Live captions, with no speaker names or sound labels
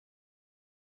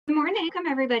morning.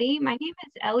 Welcome, everybody. My name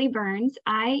is Ellie Burns.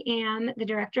 I am the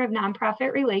Director of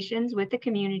Nonprofit Relations with the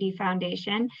Community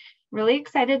Foundation. Really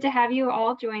excited to have you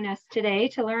all join us today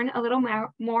to learn a little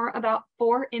more about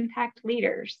 4Impact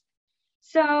Leaders.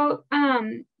 So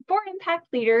 4Impact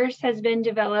Leaders has been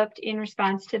developed in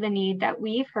response to the need that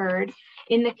we've heard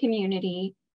in the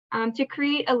community to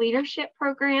create a leadership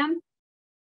program.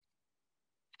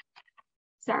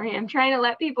 Sorry, I'm trying to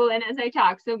let people in as I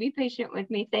talk, so be patient with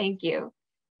me. Thank you.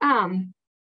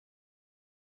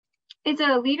 It's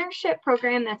a leadership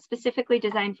program that's specifically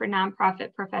designed for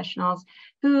nonprofit professionals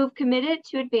who've committed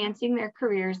to advancing their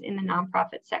careers in the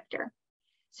nonprofit sector.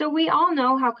 So we all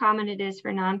know how common it is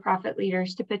for nonprofit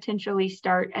leaders to potentially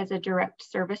start as a direct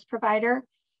service provider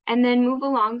and then move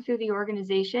along through the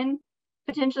organization,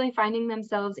 potentially finding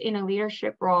themselves in a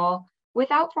leadership role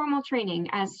without formal training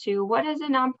as to what does a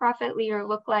nonprofit leader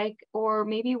look like, or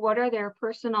maybe what are their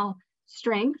personal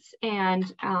strengths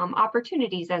and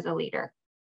opportunities as a leader.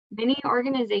 Many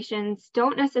organizations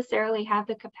don't necessarily have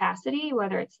the capacity,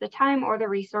 whether it's the time or the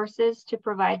resources, to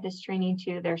provide this training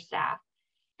to their staff.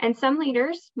 And some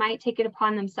leaders might take it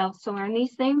upon themselves to learn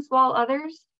these things, while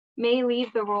others may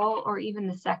leave the role or even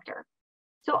the sector.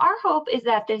 So our hope is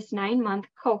that this 9-month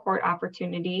cohort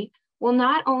opportunity will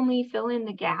not only fill in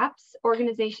the gaps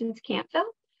organizations can't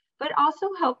fill, but also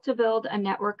help to build a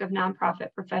network of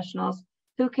nonprofit professionals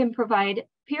who can provide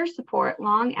peer support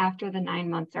long after the 9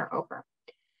 months are over.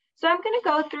 So I'm going to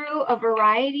go through a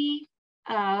variety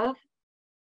of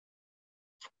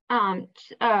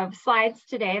slides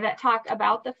today that talk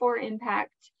about the 4Impact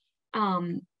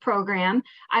program.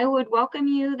 I would welcome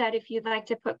you that if you'd like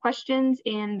to put questions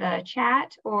in the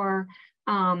chat or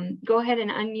go ahead and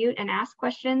unmute and ask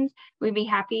questions, we'd be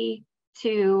happy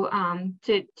to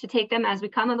take them as we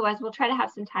come. Otherwise, we'll try to have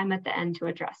some time at the end to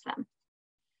address them.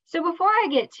 So before I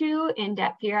get too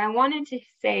in-depth here, I wanted to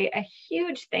say a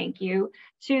huge thank you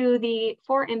to the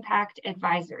 4Impact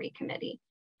Advisory Committee.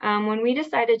 When we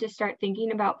decided to start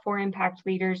thinking about 4Impact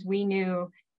Leaders, we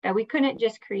knew that we couldn't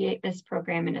just create this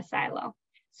program in a silo.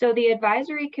 So the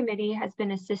Advisory Committee has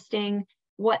been assisting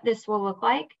what this will look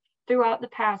like throughout the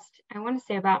past, I want to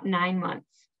say about 9 months.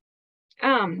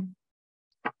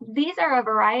 These are a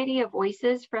variety of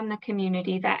voices from the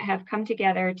community that have come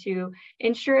together to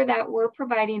ensure that we're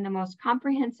providing the most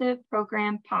comprehensive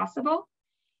program possible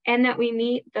and that we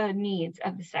meet the needs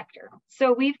of the sector.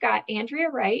 So we've got Andrea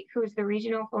Wright, who is the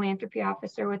Regional Philanthropy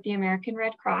Officer with the American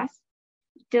Red Cross,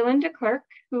 Dylan DeClerc,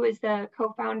 who is the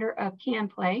co-founder of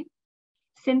CanPlay,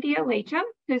 Cynthia Lachum,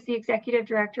 who's the Executive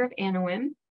Director of Anawim,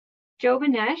 Joe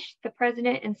Benesh, the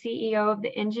President and CEO of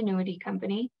the Ingenuity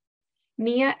Company,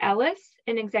 Mia Ellis,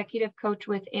 an Executive Coach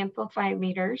with Amplify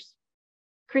Leaders,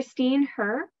 Christine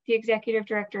Herr, the Executive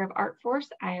Director of ArtForce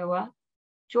Iowa,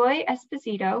 Joy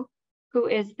Esposito, who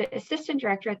is the Assistant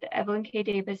Director at the Evelyn K.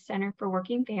 Davis Center for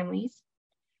Working Families,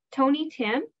 Tony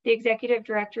Tim, the Executive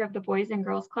Director of the Boys and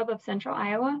Girls Club of Central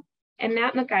Iowa, and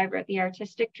Matt McIver, the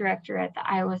Artistic Director at the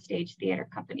Iowa Stage Theater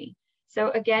Company.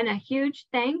 So again, a huge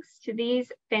thanks to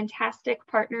these fantastic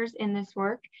partners in this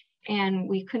work, and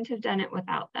we couldn't have done it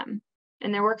without them.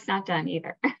 And their work's not done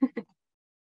either.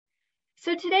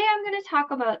 So today I'm going to talk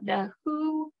about the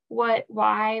who, what,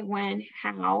 why, when,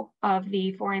 how of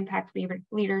the 4Impact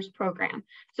Leaders program.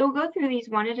 So we'll go through these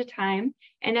one at a time.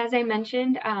 And as I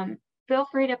mentioned, feel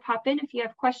free to pop in if you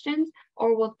have questions,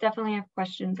 or we'll definitely have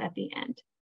questions at the end.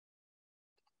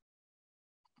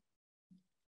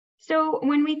 So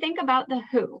when we think about the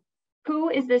who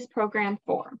is this program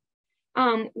for?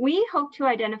 We hope to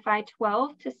identify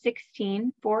 12 to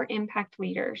 16 4Impact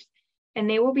leaders, and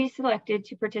they will be selected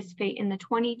to participate in the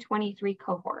 2023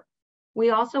 cohort. We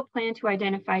also plan to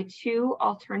identify 2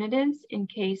 alternatives in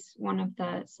case one of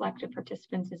the selected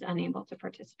participants is unable to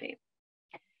participate.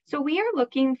 So we are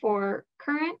looking for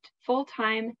current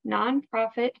full-time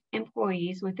nonprofit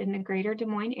employees within the greater Des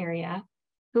Moines area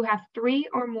who have 3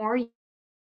 or more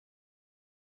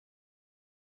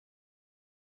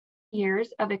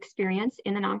years of experience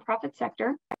in the nonprofit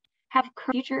sector, have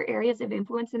future areas of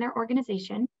influence in their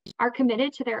organization, are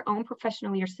committed to their own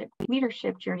professional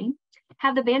leadership journey,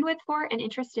 have the bandwidth for and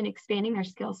interest in expanding their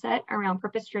skill set around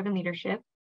purpose-driven leadership,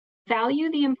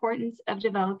 value the importance of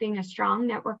developing a strong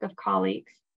network of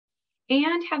colleagues,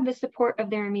 and have the support of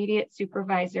their immediate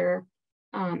supervisor,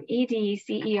 ED,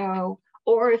 CEO,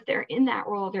 or if they're in that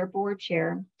role, their board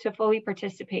chair, to fully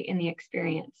participate in the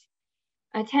experience.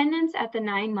 Attendance at the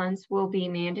 9 months will be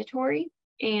mandatory,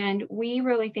 and we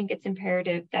really think it's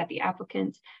imperative that the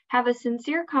applicants have a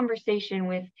sincere conversation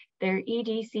with their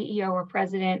ED, CEO, or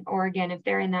president, or again, if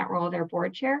they're in that role, their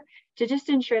board chair, to just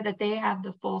ensure that they have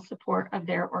the full support of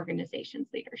their organization's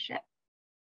leadership.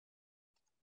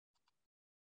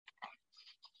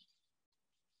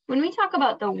 When we talk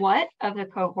about the what of the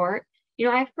cohort,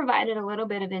 I've provided a little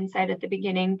bit of insight at the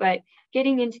beginning, but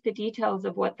getting into the details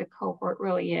of what the cohort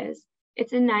really is.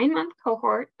 It's a 9-month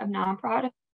cohort of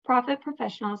nonprofit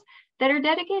professionals that are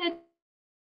dedicated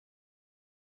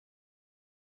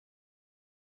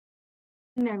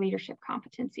to their leadership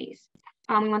competencies.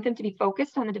 We want them to be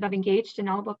focused on the development of engaged and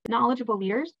knowledgeable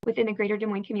leaders within the greater Des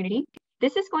Moines community.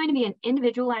 This is going to be an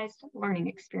individualized learning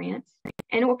experience,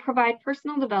 and it will provide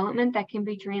personal development that can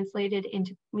be translated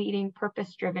into leading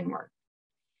purpose-driven work.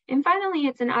 And finally,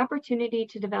 it's an opportunity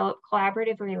to develop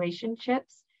collaborative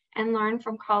relationships and learn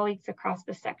from colleagues across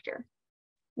the sector.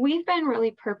 We've been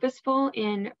really purposeful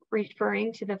in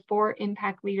referring to the 4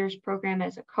 Impact Leaders program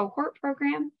as a cohort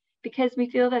program, because we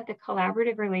feel that the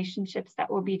collaborative relationships that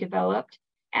will be developed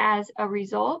as a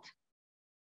result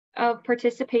of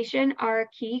participation are a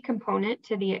key component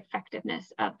to the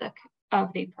effectiveness of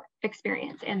the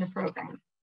experience and the program.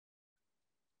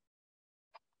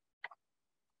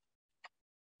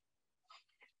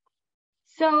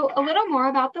 So a little more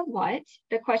about the what,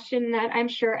 the question that I'm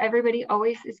sure everybody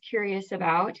always is curious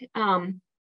about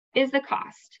is the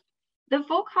cost. The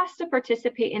full cost to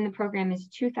participate in the program is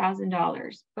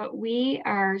 $2,000, but we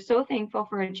are so thankful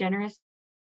for a generous.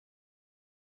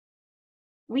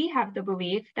 We have the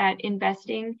belief that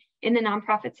investing in the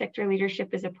nonprofit sector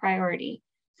leadership is a priority.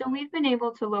 So we've been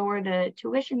able to lower the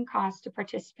tuition cost to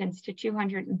participants to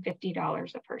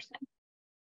 $250 a person.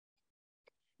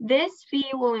 This fee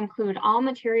will include all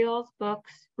materials,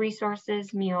 books,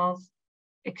 resources, meals,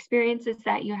 experiences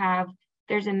that you have.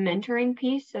 There's a mentoring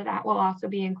piece, so that will also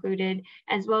be included,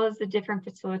 as well as the different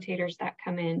facilitators that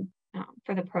come in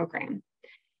for the program.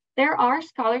 There are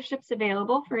scholarships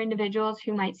available for individuals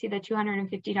who might see the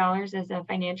 $250 as a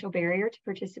financial barrier to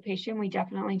participation. We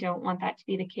definitely don't want that to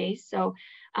be the case. So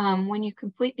when you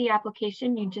complete the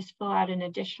application, you just fill out an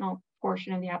additional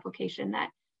portion of the application that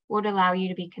would allow you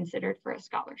to be considered for a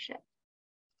scholarship.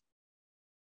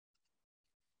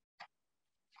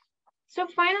 So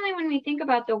finally, when we think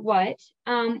about the what,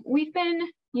 we've been,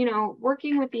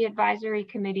 working with the advisory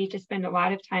committee to spend a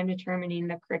lot of time determining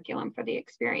the curriculum for the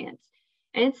experience.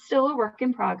 And it's still a work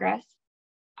in progress.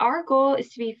 Our goal is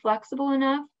to be flexible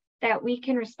enough that we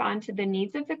can respond to the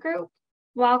needs of the group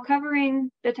while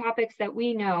covering the topics that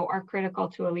we know are critical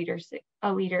to a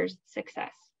leader's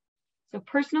success. So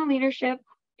personal leadership,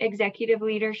 executive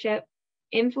leadership,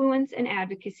 influence and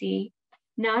advocacy,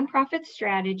 nonprofit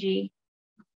strategy,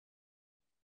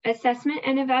 assessment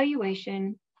and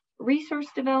evaluation, resource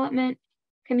development,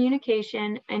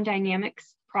 communication, and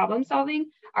dynamics problem solving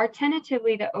are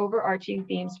tentatively the overarching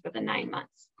themes for the 9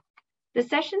 months. The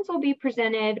sessions will be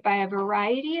presented by a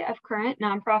variety of current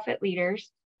nonprofit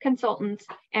leaders, consultants,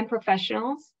 and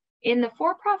professionals in the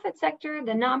for-profit sector,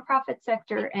 the nonprofit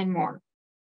sector, and more.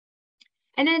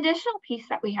 An additional piece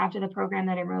that we have to the program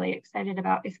that I'm really excited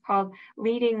about is called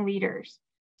Leading Leaders.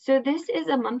 So this is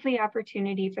a monthly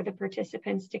opportunity for the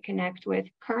participants to connect with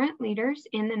current leaders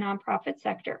in the nonprofit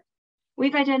sector.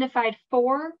 We've identified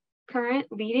 4 current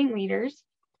leading leaders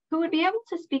who would be able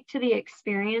to speak to the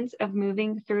experience of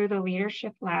moving through the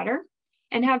leadership ladder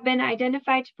and have been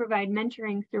identified to provide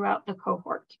mentoring throughout the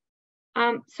cohort.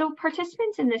 So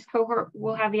participants in this cohort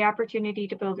will have the opportunity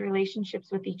to build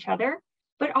relationships with each other,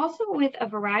 but also with a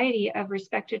variety of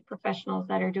respected professionals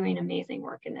that are doing amazing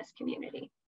work in this community.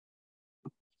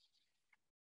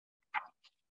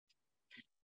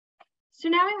 So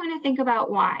now I want to think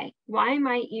about why. Why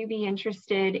might you be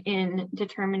interested in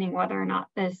determining whether or not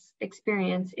this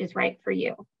experience is right for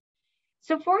you?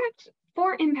 So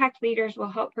 4 Impact Leaders will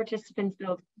help participants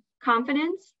build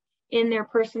confidence in their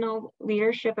personal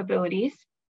leadership abilities,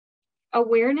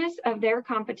 awareness of their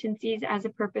competencies as a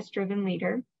purpose-driven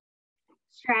leader,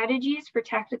 strategies for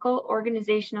tactical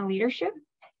organizational leadership,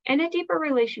 and a deeper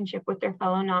relationship with their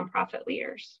fellow nonprofit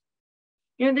leaders.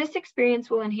 This experience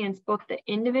will enhance both the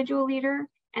individual leader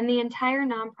and the entire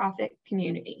nonprofit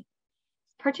community.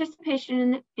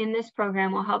 Participation in this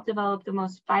program will help develop the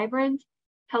most vibrant,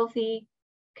 healthy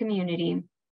community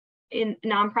in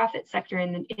nonprofit sector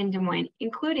in Des Moines,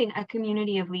 including a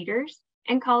community of leaders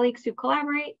and colleagues who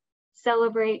collaborate,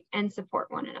 celebrate, and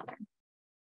support one another.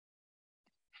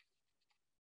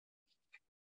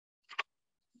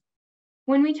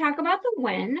 When we talk about the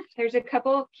when, there's a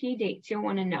couple of key dates you'll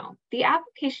want to know. The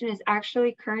application is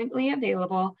actually currently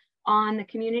available on the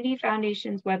Community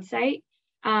Foundation's website.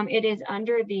 It is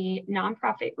under the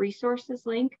nonprofit resources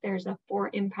link. There's a For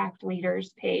Impact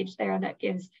Leaders page there that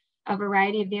gives a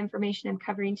variety of the information I'm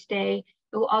covering today.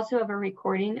 It will also have a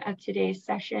recording of today's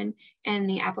session, and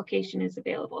the application is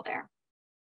available there.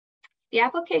 The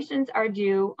applications are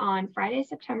due on Friday,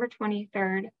 September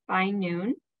 23rd by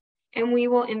noon. and we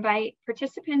will invite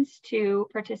participants to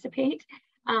participate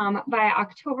by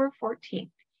October 14th.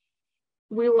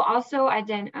 We will also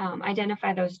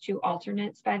identify those 2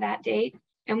 alternates by that date,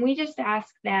 and we just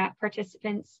ask that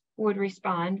participants would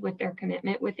respond with their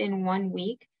commitment within 1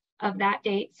 week of that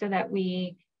date so that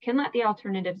we can let the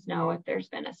alternatives know if there's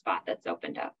been a spot that's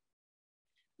opened up.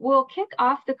 We'll kick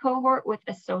off the cohort with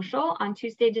a social on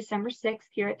Tuesday, December 6th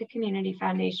here at the Community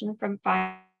Foundation from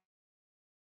 5.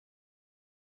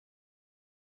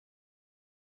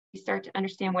 Start to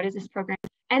understand what is this program.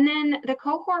 And then the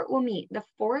cohort will meet the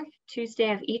 4th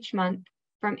Tuesday of each month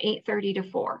from 8:30 to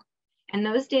 4. And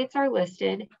those dates are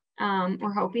listed.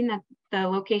 We're hoping that the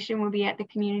location will be at the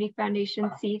Community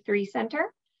Foundation C3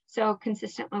 Center. So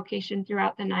consistent location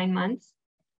throughout the 9 months.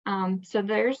 So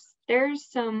there's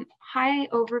some high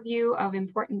overview of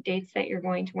important dates that you're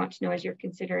going to want to know as you're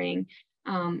considering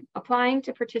applying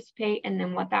to participate, and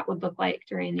then what that would look like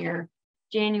during your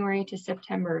January to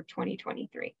September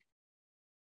 2023.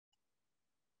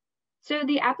 So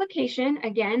the application,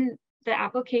 again,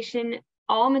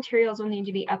 all materials will need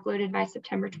to be uploaded by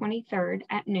September 23rd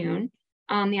at noon.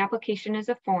 The application is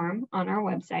a form on our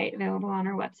website, available on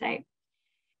our website.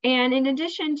 And in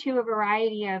addition to a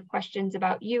variety of questions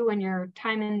about you and your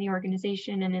time in the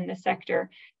organization and in the sector,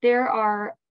 there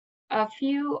are a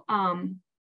few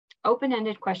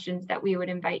open-ended questions that we would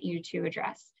invite you to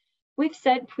address. We've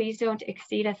said please don't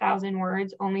exceed 1,000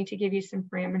 words, only to give you some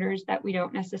parameters that we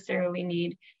don't necessarily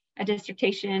need a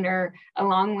dissertation or a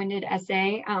long-winded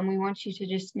essay. We want you to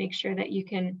just make sure that you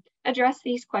can address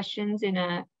these questions in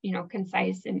a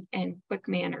concise and quick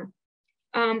manner.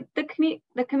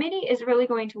 The committee is really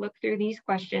going to look through these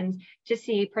questions to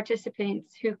see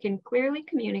participants who can clearly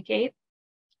communicate,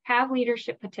 have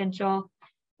leadership potential,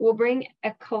 will bring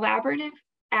a collaborative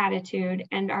attitude,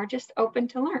 and are just open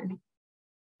to learn.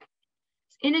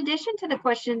 In addition to the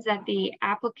questions that the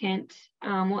applicant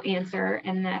will answer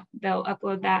and that they'll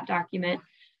upload that document,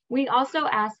 we also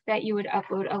ask that you would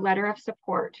upload a letter of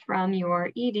support from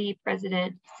your ED,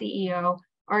 president, CEO,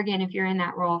 or again, if you're in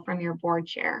that role, from your board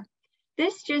chair.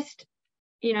 This just,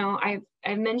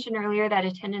 I've mentioned earlier that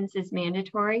attendance is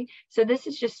mandatory. So this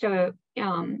is just a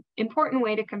important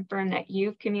way to confirm that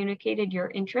you've communicated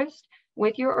your interest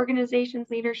with your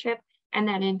organization's leadership, and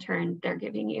that in turn, they're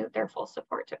giving you their full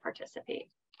support to participate.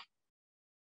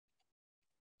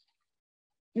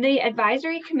 The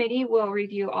advisory committee will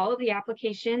review all of the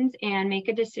applications and make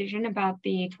a decision about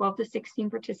the 12 to 16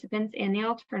 participants and the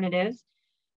alternatives.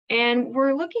 And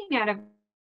we're looking at a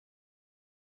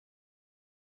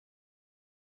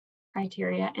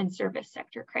criteria and service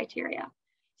sector criteria.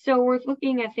 So we're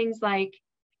looking at things like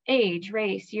age,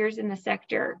 race, years in the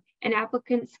sector, an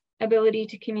applicant's ability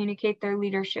to communicate their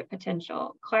leadership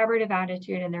potential, collaborative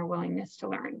attitude, and their willingness to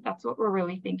learn. That's what we're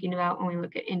really thinking about when we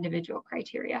look at individual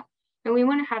criteria. And we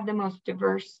want to have the most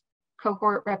diverse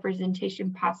cohort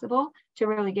representation possible to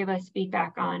really give us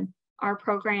feedback on our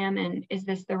program and is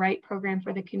this the right program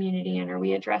for the community, and are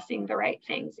we addressing the right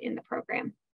things in the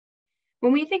program.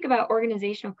 When we think about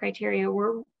organizational criteria,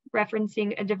 we're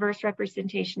referencing a diverse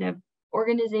representation of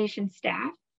organization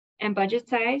staff and budget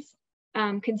size,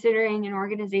 considering an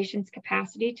organization's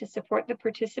capacity to support the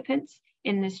participants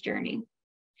in this journey.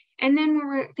 And then when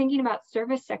we're thinking about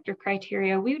service sector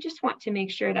criteria, we just want to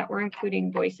make sure that we're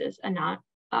including voices among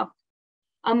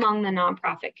the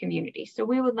nonprofit community. So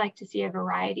we would like to see a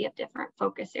variety of different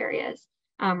focus areas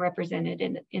represented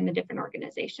in the different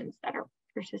organizations that our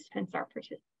participants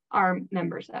are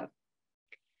members of.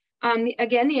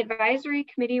 Again, the advisory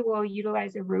committee will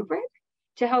utilize a rubric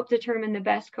to help determine the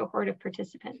best cohort of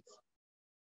participants.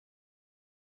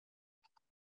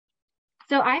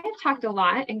 So I have talked a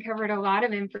lot and covered a lot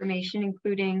of information,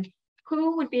 including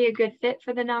who would be a good fit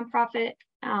for the nonprofit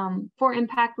for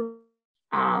impact,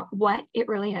 what it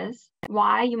really is,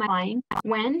 why you might apply,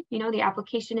 when, the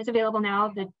application is available now.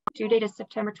 The due date is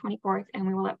September 24th, and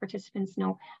we will let participants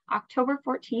know October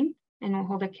 14th, and we'll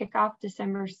hold a kickoff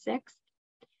December 6th.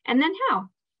 And then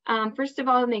how? First of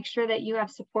all, make sure that you have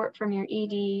support from your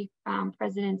ED,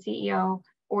 president, CEO,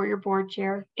 or your board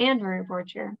chair,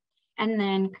 and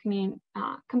then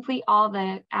complete all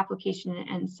the application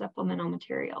and supplemental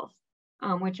materials,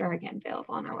 which are again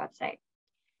available on our website.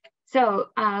 So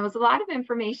it was a lot of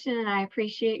information, and I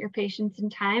appreciate your patience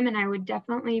and time, and I would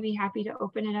definitely be happy to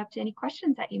open it up to any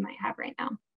questions that you might have right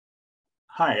now.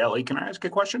 Hi, Ellie, can I ask a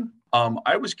question?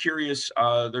 I was curious,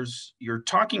 you're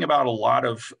talking about a lot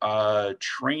of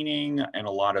training and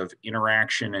a lot of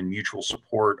interaction and mutual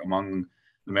support among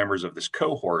the members of this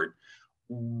cohort.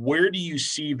 Where do you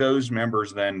see those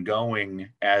members then going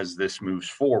as this moves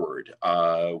forward?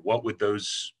 What would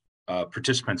those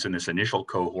participants in this initial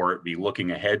cohort be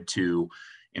looking ahead to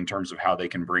in terms of how they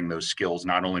can bring those skills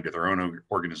not only to their own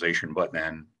organization, but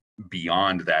then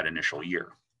beyond that initial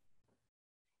year?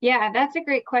 Yeah, that's a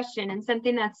great question and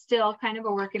something that's still kind of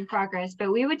a work in progress,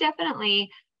 but we would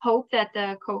definitely hope that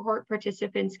the cohort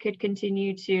participants could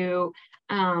continue to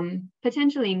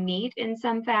potentially meet in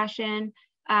some fashion.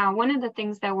 One of the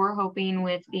things that we're hoping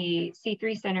with the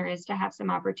C3 Center is to have some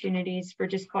opportunities for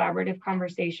just collaborative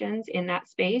conversations in that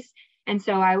space. And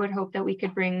so I would hope that we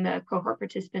could bring the cohort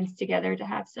participants together to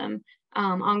have some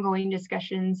ongoing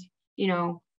discussions, you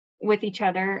know, with each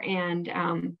other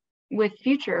and with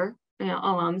future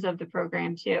alums of the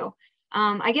program too.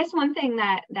 I guess one thing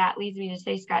that leads me to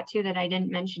say, Scott, too, that I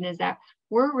didn't mention is that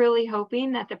we're really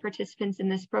hoping that the participants in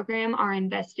this program are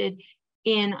invested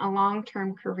in a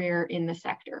long-term career in the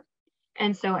sector.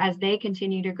 And so as they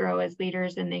continue to grow as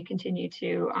leaders and they continue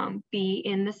to be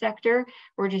in the sector,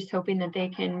 we're just hoping that they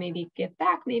can maybe give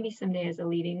back maybe someday as a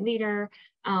leading leader,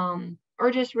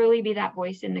 or just really be that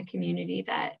voice in the community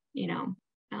that, you know,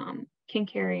 can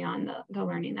carry on the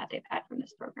learning that they've had from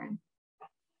this program.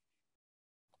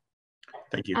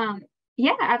 Thank you.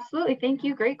 Yeah, absolutely. Thank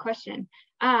you. Great question.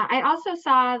 I also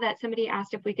saw that somebody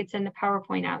asked if we could send the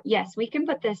PowerPoint out. Yes, we can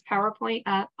put this PowerPoint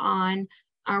up on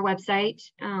our website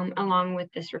along with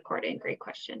this recording. Great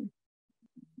question.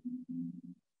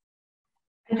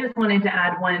 I just wanted to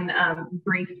add one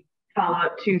brief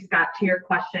follow-up to Scott, to your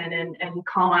question, and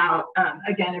call out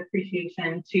again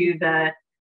appreciation to the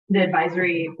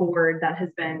advisory board that has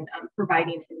been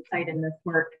providing insight in this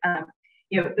work.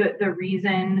 You know, the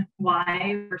reason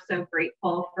why we're so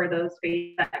grateful for those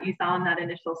faces that you saw on that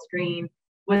initial screen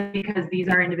was because these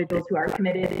are individuals who are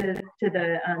committed to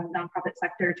the nonprofit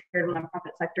sector, charitable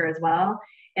nonprofit sector as well.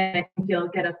 And I think you'll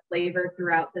get a flavor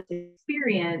throughout this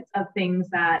experience of things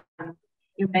that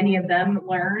many of them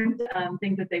learned,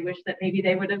 things that they wish that maybe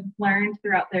they would have learned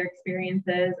throughout their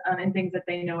experiences, and things that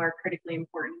they know are critically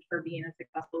important for being a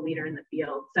successful leader in the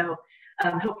field. So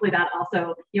hopefully that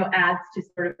also adds to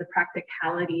sort of the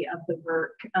practicality of the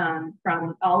work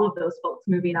from all of those folks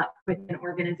moving up within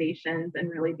organizations and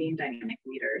really being dynamic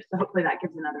leaders. So hopefully that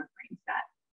gives another frame set.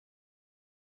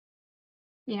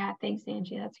 Yeah, thanks,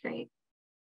 Angie. That's great.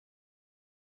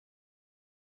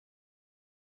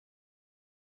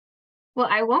 Well,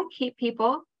 I won't keep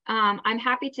people. I'm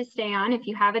happy to stay on if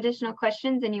you have additional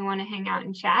questions and you want to hang out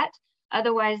and chat.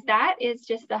 Otherwise, that is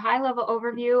just the high-level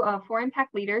overview of 4Impact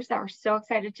leaders that we're so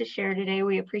excited to share today.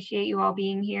 We appreciate you all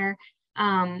being here.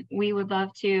 We would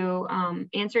love to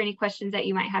answer any questions that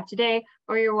you might have today,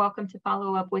 or you're welcome to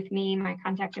follow up with me. My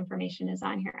contact information is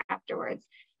on here afterwards.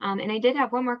 And I did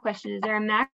have one more question. Is there a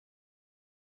max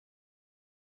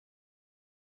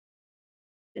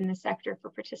in the sector for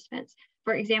participants?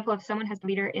 For example, if someone has a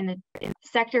leader in the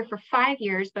sector for 5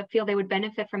 years, but feel they would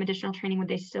benefit from additional training, would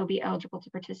they still be eligible to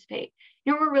participate?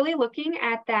 You know, we're really looking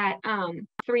at that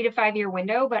 3 to 5 year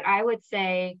window, but I would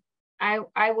say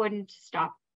I wouldn't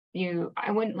stop you.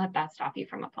 I wouldn't let that stop you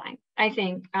from applying. I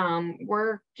think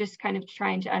we're just kind of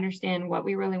trying to understand what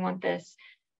we really want this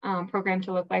program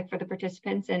to look like for the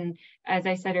participants. And as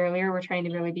I said earlier, we're trying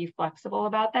to really be flexible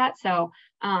about that. So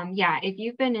yeah, if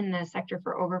you've been in the sector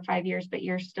for over 5 years, but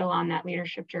you're still on that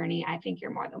leadership journey, I think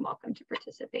you're more than welcome to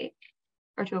participate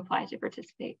or to apply to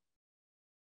participate.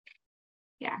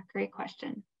 Yeah, great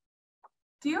question.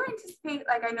 Do you anticipate,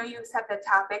 like, I know you set the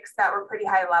topics that were pretty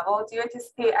high level. Do you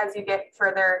anticipate as you get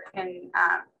further in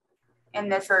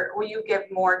this, or will you give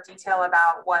more detail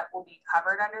about what will be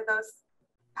covered under those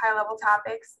high level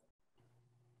topics?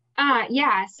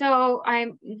 Yeah, so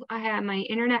I have my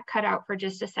internet cut out for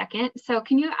just a second. So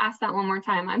can you ask that one more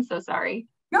time? I'm so sorry.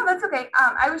 No, that's okay.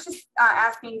 I was just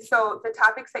asking, so the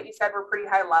topics that you said were pretty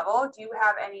high level. Do you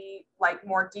have any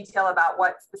more detail about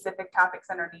what specific topics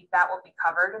underneath that will be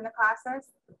covered in the classes?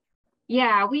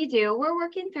 Yeah, we do. We're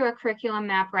working through a curriculum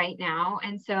map right now.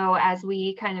 And so as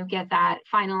we kind of get that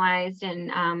finalized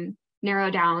and narrow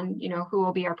down, who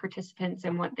will be our participants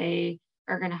and what they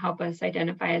are going to help us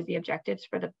identify as the objectives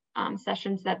for the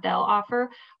sessions that they'll offer,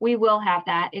 we will have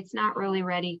that. It's not really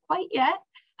ready quite yet.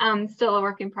 Still a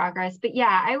work in progress, but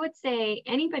yeah, I would say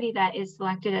anybody that is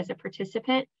selected as a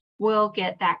participant will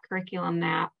get that curriculum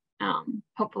map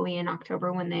hopefully in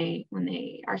October when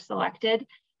they are selected.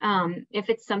 If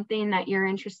it's something that you're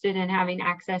interested in having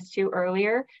access to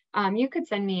earlier, you could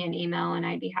send me an email and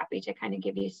I'd be happy to kind of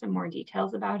give you some more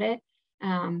details about it.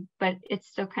 But it's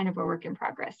still kind of a work in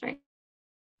progress, right?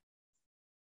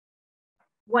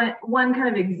 One kind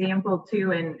of example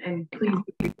too, and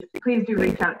please do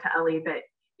reach out to Ellie, but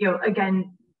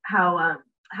again, how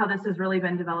how this has really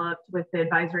been developed with the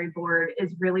advisory board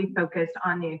is really focused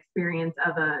on the experience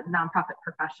of a nonprofit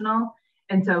professional.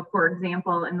 And so, for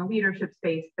example, in the leadership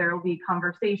space, there will be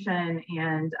conversation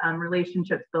and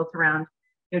relationships built around,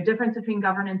 you know, difference between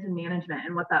governance and management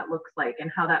and what that looks like and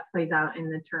how that plays out in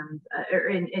the terms or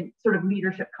in sort of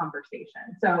leadership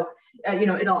conversation. So, you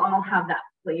know, it'll all have that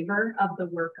flavor of the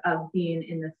work of being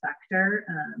in the sector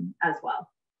as well.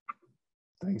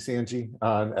 Thanks, Angie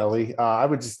and Ellie. I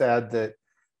would just add that,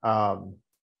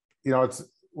 you know,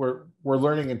 we're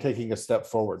learning and taking a step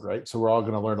forward, right? So we're all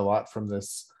going to learn a lot from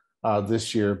this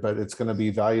this year, but it's going to be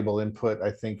valuable input,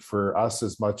 I think, for us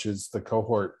as much as the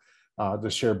cohort to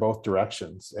share both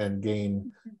directions and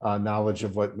gain knowledge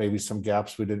of what maybe some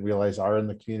gaps we didn't realize are in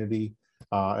the community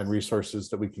and resources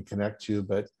that we can connect to.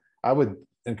 But I would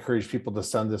encourage people to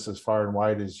send this as far and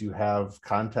wide as you have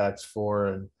contacts for,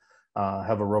 and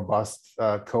have a robust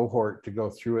cohort to go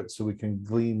through it so we can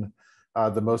glean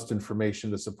the most information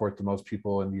to support the most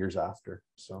people in years after.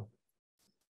 So.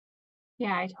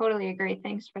 Yeah, I totally agree.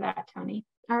 Thanks for that, Tony.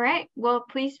 All right. Well,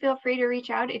 please feel free to reach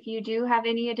out if you do have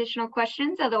any additional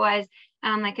questions. Otherwise,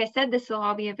 like I said, this will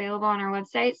all be available on our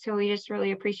website. So we just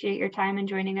really appreciate your time and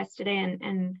joining us today,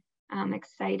 and I'm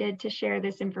excited to share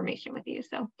this information with you.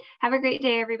 So have a great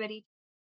day, everybody.